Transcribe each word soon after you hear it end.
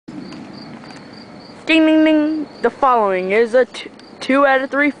Ding ding ding. The following is a 2 out of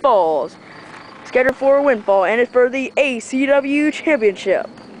 3 falls. Scheduled for a windfall, and it's for the ACW championship.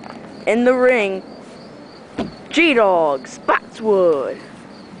 In the ring, G-Dog Spotswood.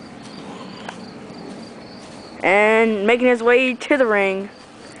 And making his way to the ring,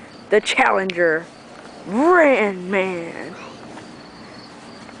 the challenger, Man.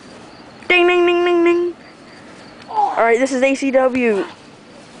 Ding ding ding ding ding. Alright, this is ACW.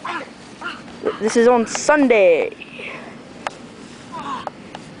 This is on Sunday.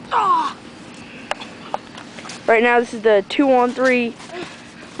 Right now, this is the 2-on-3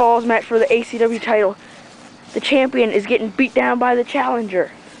 falls match for the ACW title. The champion is getting beat down by the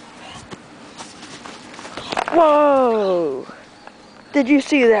challenger. Whoa! Did you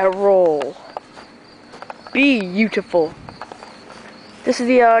see that roll? Beautiful. This is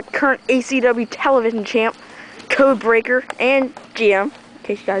the current ACW television champ, code breaker, and GM. In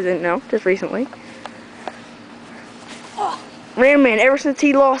case you guys didn't know, just recently. Man, ever since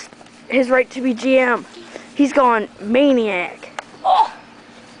he lost his right to be GM, he's gone maniac.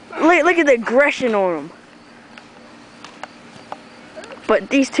 Look at the aggression on him.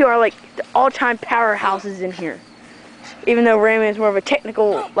 But these two are like the all-time powerhouses in here. Even though Rayman is more of a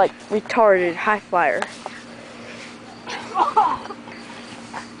technical, like, retarded high flyer.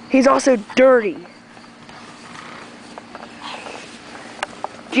 He's also dirty.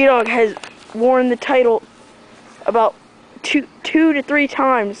 G-Dog has worn the title about two to three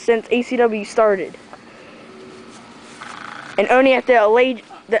times since ACW started. And only at the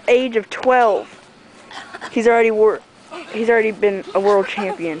age of 12, he's already been a world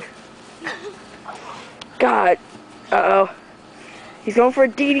champion. God. Uh-oh. He's going for a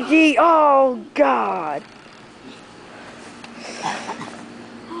DDT. Oh, God.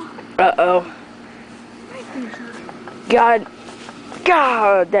 Uh-oh.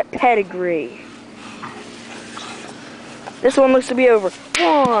 God, that pedigree. This one looks to be over.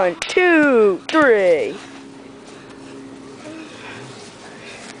 1, 2, 3.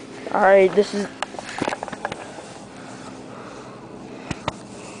 Alright, this is...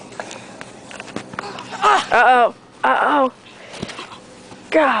 Uh-oh. Uh-oh.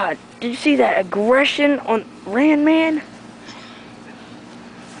 God, did you see that aggression on Man?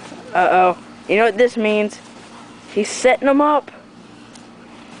 Uh-oh. You know what this means? He's setting him up.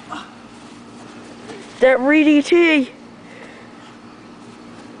 That DDT.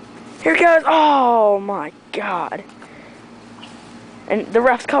 Here it goes. Oh, my God. And the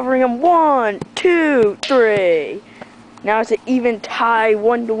ref's covering him. 1, 2, 3. Now it's an even tie,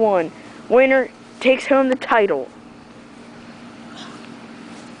 1-1. Winner takes home the title.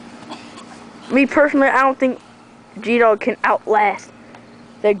 Me personally, I don't think G-Dog can outlast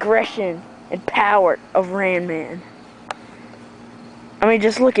the aggression and power of Man. I mean,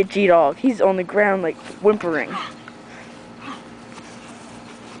 just look at G-Dog. He's on the ground, like, whimpering.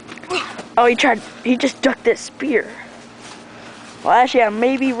 Oh, he just ducked that spear. Well, actually, I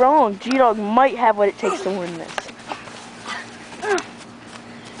may be wrong. G-Dog might have what it takes to win this.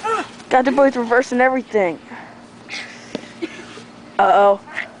 Got them both reversing everything. Uh-oh.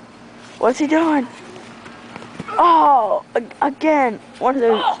 What's he doing? Oh, again, one of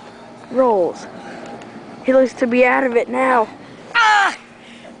those rolls. He looks to be out of it now.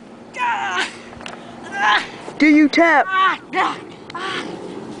 Do you tap?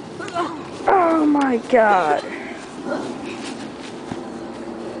 Oh my God.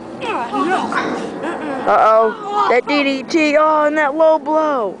 Uh-oh, that DDT, oh, and that low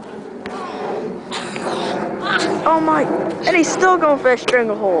blow. Oh my, and he's still going for that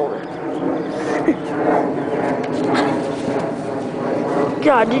stranglehold.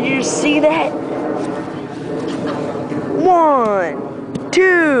 God, did you see that? 1,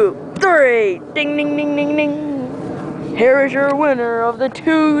 2, 3. Ding, ding, ding, ding, ding. Here is your winner of the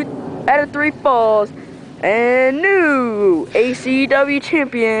 2 out of 3 falls and new ACW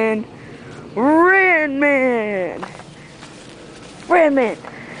champion, Man.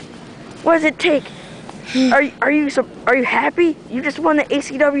 What does it take? Are you happy? You just won the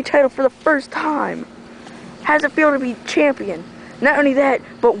ACW title for the first time. How does it feel to be champion? Not only that,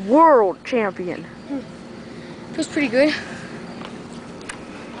 but world champion. Feels pretty good.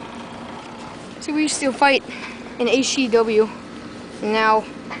 See, we used to fight in ACW, and now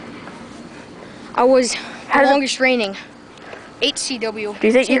I was the longest reigning HCW. Do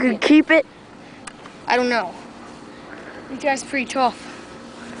you think champion. You could keep it? I don't know. You guys are pretty tough.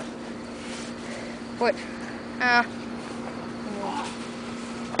 What?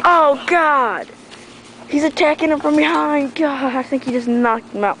 Oh, God. He's attacking him from behind. God, I think he just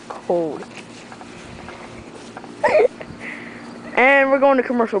knocked him out cold. And we're going to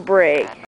commercial break.